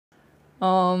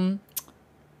Titanium.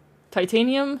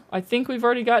 I think we've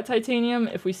already got titanium.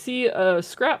 If we see a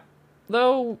scrap,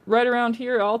 though, right around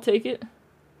here, I'll take it.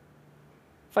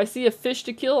 If I see a fish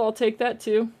to kill, I'll take that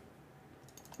too.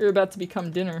 You're about to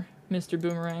become dinner, Mr.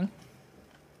 Boomerang.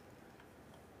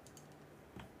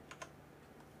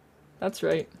 That's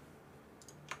right.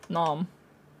 Nom.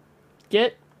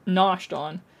 Get noshed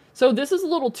on. So this is a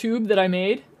little tube that I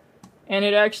made. And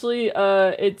it actually,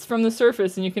 it's from the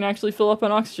surface, and you can actually fill up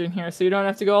on oxygen here, so you don't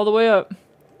have to go all the way up.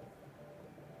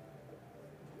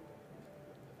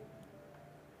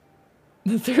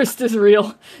 The thirst is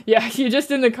real. Yeah, you're just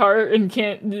in the car and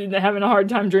having a hard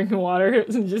time drinking water,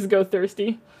 and just go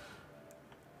thirsty.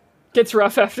 Gets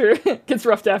rough after, gets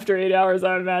roughed after 8 hours,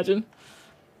 I would imagine.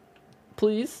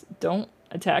 Please, don't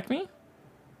attack me.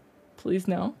 Please,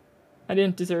 no. I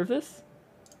didn't deserve this.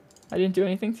 I didn't do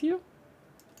anything to you.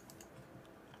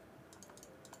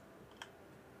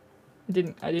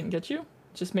 I didn't get you.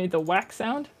 Just made the whack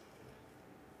sound.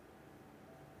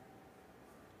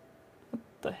 What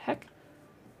the heck?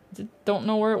 Don't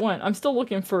know where it went. I'm still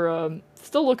looking for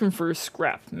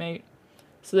scrap, mate,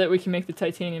 so that we can make the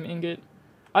titanium ingot.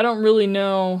 I don't really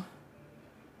know.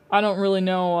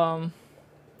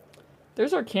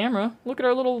 There's our camera. Look at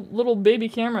our little baby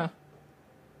camera.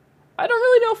 I don't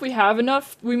really know if we have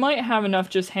enough. We might have enough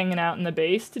just hanging out in the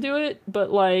base to do it,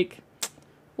 but like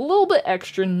a little bit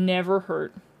extra never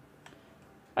hurt.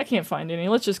 I can't find any.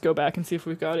 Let's just go back and see if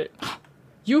we've got it.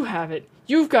 You have it.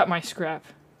 You've got my scrap.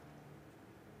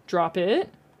 Drop it.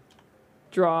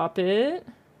 Drop it.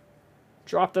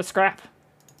 Drop the scrap.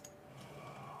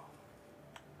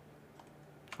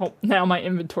 Oh, now my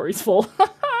inventory's full.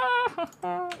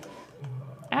 Ow.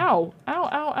 Ow,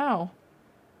 ow, ow.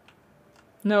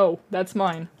 No, that's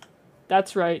mine.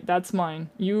 That's right, that's mine.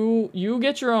 You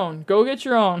get your own. Go get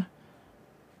your own.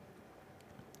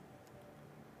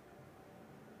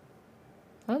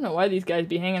 I don't know why these guys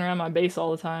be hanging around my base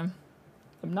all the time.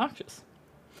 Obnoxious.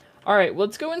 Alright,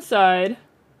 let's go inside.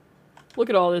 Look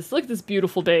at all this. Look at this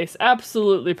beautiful base.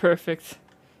 Absolutely perfect.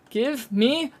 Give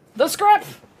me the scrap!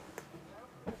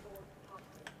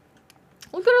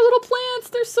 Look at our little plants.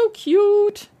 They're so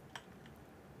cute.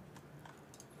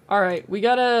 Alright, we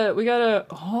gotta,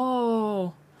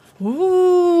 oh.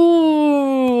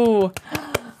 Ooh.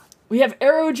 We have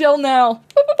aerogel now.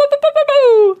 Boo, boo, boo, boo, boo,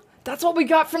 boo. That's what we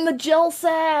got from the gel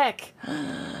sack.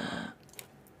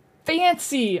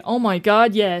 Fancy. Oh my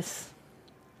god, yes.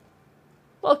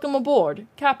 Welcome aboard,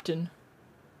 Captain.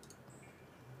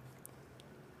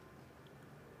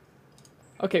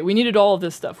 Okay, we needed all of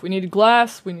this stuff. We needed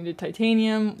glass, we needed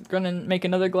titanium. We're gonna make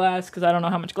another glass, because I don't know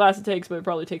how much glass it takes, but it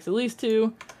probably takes at least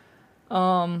 2.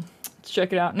 Let's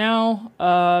check it out now.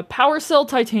 Power cell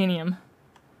titanium.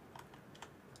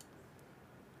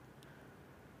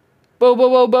 Bo bo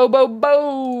bo bo bo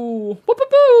bo! Boo boo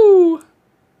boo!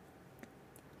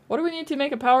 What do we need to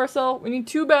make a power cell? We need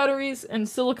 2 batteries and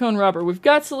silicone rubber. We've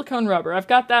got silicone rubber. I've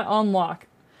got that on lock.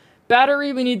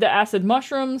 Battery, we need the acid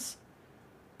mushrooms.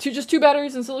 Just 2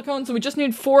 batteries and silicone, so we just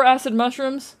need 4 acid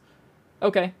mushrooms.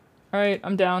 Okay. Alright,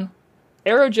 I'm down.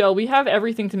 Aerogel, we have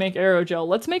everything to make aerogel.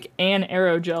 Let's make an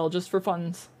aerogel just for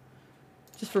funs.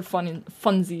 Just for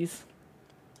funsies.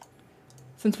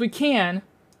 Since we can,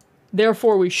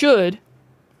 therefore we should.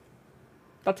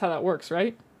 That's how that works,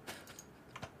 right?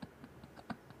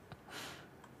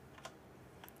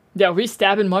 Yeah, we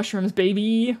stabbing mushrooms,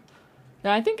 baby.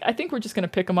 Yeah, I think we're just gonna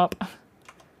pick them up.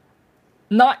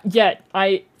 Not yet.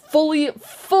 I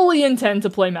fully intend to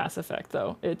play Mass Effect,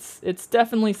 though. It's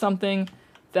definitely something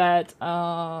that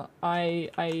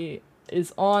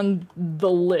is on the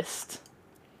list.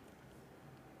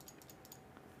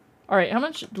 All right, how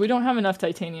much? We don't have enough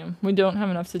titanium. We don't have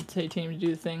enough titanium to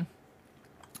do the thing.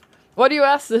 What do you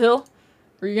ask, Sahil?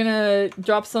 Are you gonna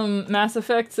drop some Mass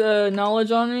Effect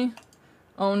knowledge on me?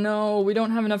 Oh no, we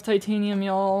don't have enough titanium,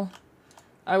 y'all.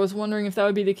 I was wondering if that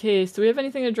would be the case. Do we have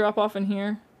anything to drop off in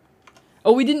here?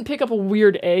 Oh, we didn't pick up a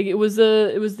weird egg. We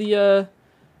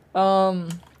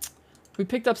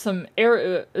picked up some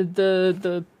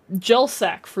the gel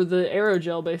sack for the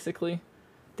aerogel, basically.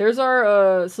 There's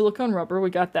our silicone rubber. We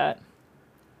got that.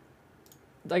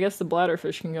 I guess the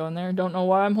bladderfish can go in there. Don't know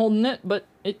why I'm holding it, but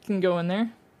it can go in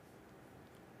there.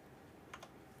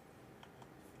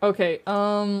 Okay,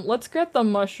 let's get the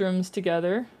mushrooms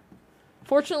together.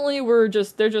 Fortunately,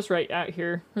 they're just right out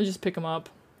here. We'll just pick them up.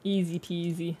 Easy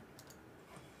peasy.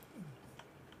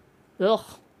 Ugh.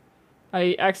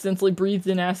 I accidentally breathed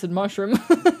in acid mushroom.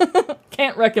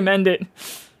 Can't recommend it.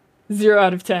 0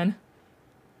 out of 10.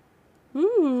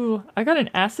 Ooh, I got an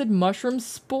acid mushroom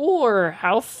spore.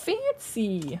 How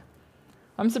fancy.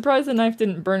 I'm surprised the knife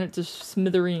didn't burn it to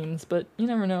smithereens, but you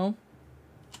never know.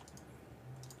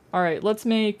 Alright, let's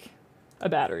make a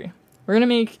battery. We're gonna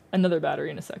make another battery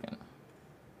in a second.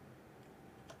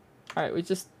 Alright, we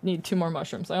just need 2 more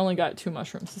mushrooms. I only got 2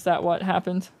 mushrooms. Is that what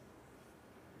happened?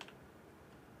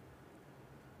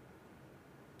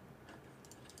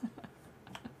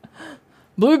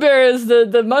 Blueberries,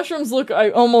 the mushrooms look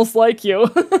almost like you.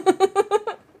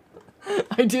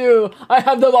 I do. I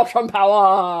have the mushroom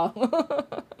power.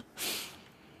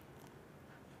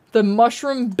 The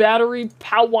mushroom battery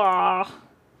power.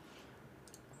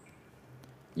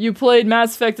 You played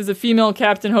Mass Effect as a female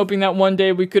captain, hoping that one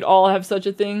day we could all have such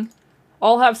a thing.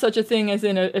 All have such a thing as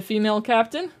in a female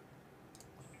captain.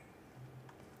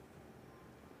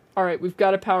 Alright, we've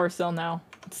got a power cell now.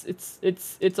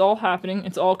 It's all happening.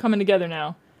 It's all coming together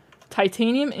now.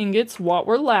 Titanium ingots, what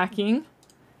we're lacking.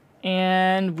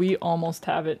 And we almost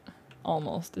have it.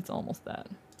 Almost. It's almost that.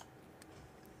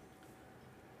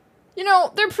 You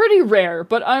know, they're pretty rare,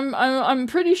 but I'm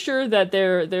pretty sure that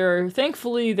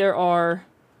thankfully there are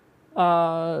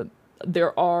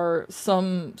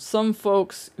some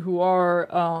folks who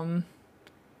are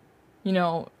you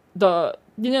know,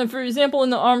 for example in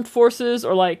the armed forces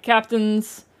or like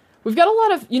captains. We've got a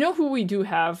lot of, you know who we do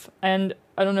have, and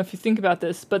I don't know if you think about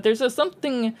this, but there's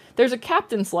a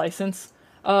captain's license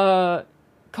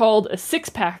called a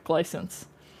 6-pack license.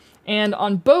 And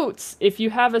on boats, if you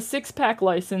have a 6-pack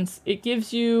license, it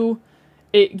gives you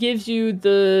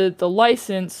the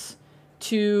license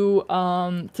to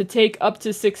take up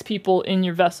to 6 people in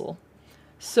your vessel.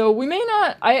 So we may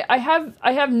not, I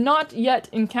have not yet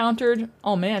encountered,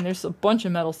 oh man, there's a bunch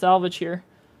of metal salvage here.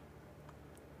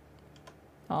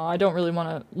 I don't really want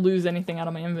to lose anything out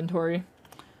of my inventory.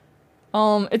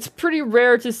 It's pretty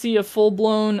rare to see a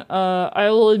full-blown, I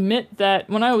will admit that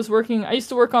when I was working, I used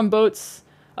to work on boats,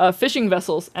 fishing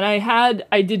vessels, and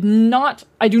I do not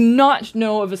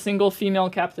know of a single female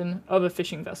captain of a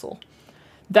fishing vessel.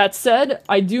 That said,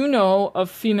 I do know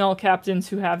of female captains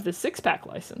who have the 6-pack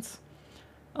license.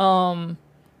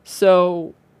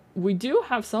 So we do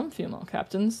have some female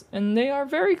captains, and they are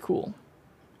very cool.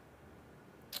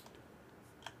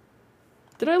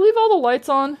 Did I leave all the lights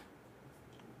on?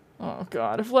 Oh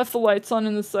god, I've left the lights on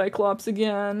in the Cyclops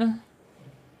again.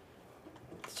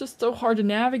 It's just so hard to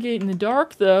navigate in the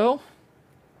dark, though.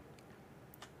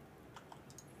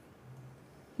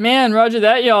 Man, roger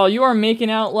that, y'all. You are making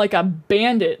out like a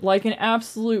bandit. Like an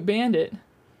absolute bandit.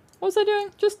 What was I doing?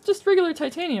 Just regular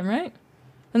titanium, right?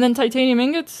 And then titanium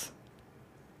ingots?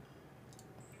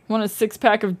 Want a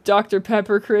 6-pack of Dr.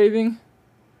 Pepper craving?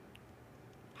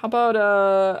 How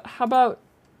about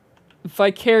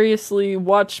vicariously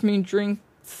watch me drink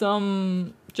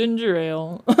some ginger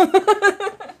ale?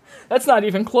 That's not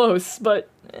even close, but...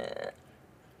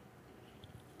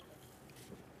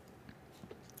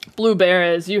 Blue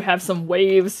Bears, you have some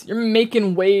waves. You're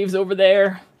making waves over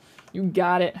there. You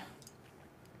got it.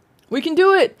 We can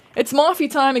do it! It's Mophy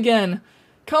time again!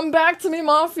 Come back to me,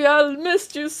 Mophy. I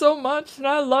missed you so much, and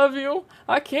I love you.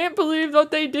 I can't believe what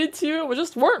they did to you. We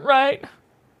just weren't right.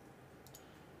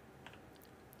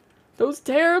 Those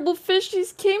terrible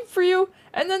fishies came for you,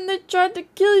 and then they tried to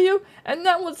kill you, and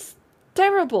that was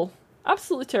terrible.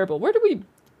 Absolutely terrible. Where do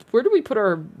we put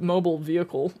our mobile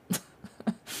vehicle?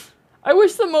 I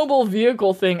wish the mobile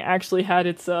vehicle thing actually had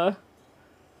its, Heck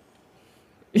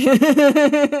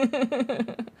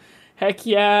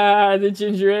yeah, the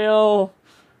ginger ale.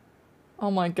 Oh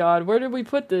my god, where did we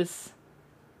put this?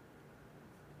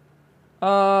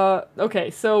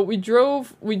 Okay, so we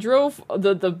drove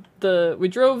the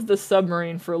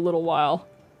submarine for a little while.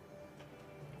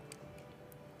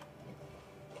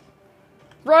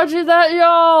 Roger that,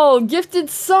 y'all!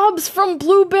 Gifted subs from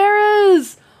Blue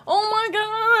Bears! Oh my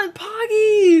god,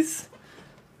 Poggies!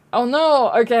 Oh no,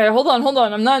 okay, hold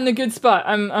on, I'm not in a good spot.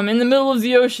 I'm in the middle of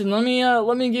the ocean. Let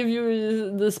me give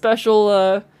you the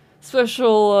special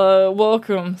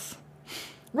welcomes.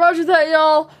 Roger that,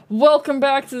 y'all! Welcome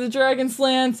back to the Dragon's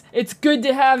Lands. It's good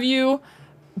to have you.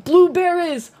 Blue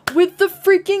Bears with the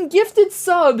freaking gifted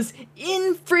subs.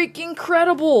 Freaking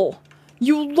credible.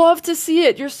 You love to see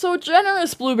it. You're so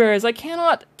generous, Blue Bears. I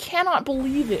cannot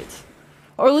believe it.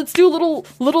 Or let's do a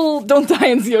little don't die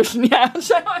in the ocean. Yeah,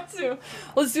 I want to.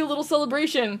 Let's do a little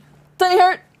celebration. Tiny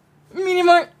heart, medium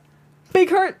heart,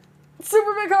 big heart,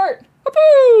 super big heart.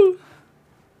 Whoopoo!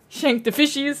 Shank the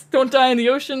fishies. Don't die in the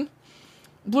ocean.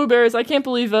 Blue Bears, I can't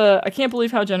believe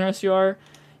how generous you are.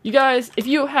 You guys, if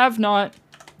you have not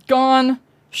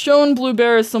shown Blue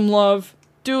Bears some love,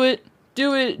 do it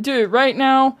right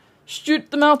now. Shoot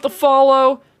them out the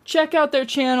follow. Check out their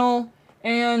channel,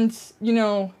 and you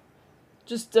know,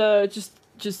 just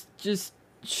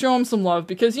show them some love,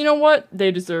 because you know what?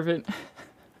 They deserve it.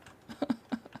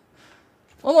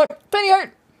 Oh look, penny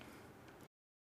art!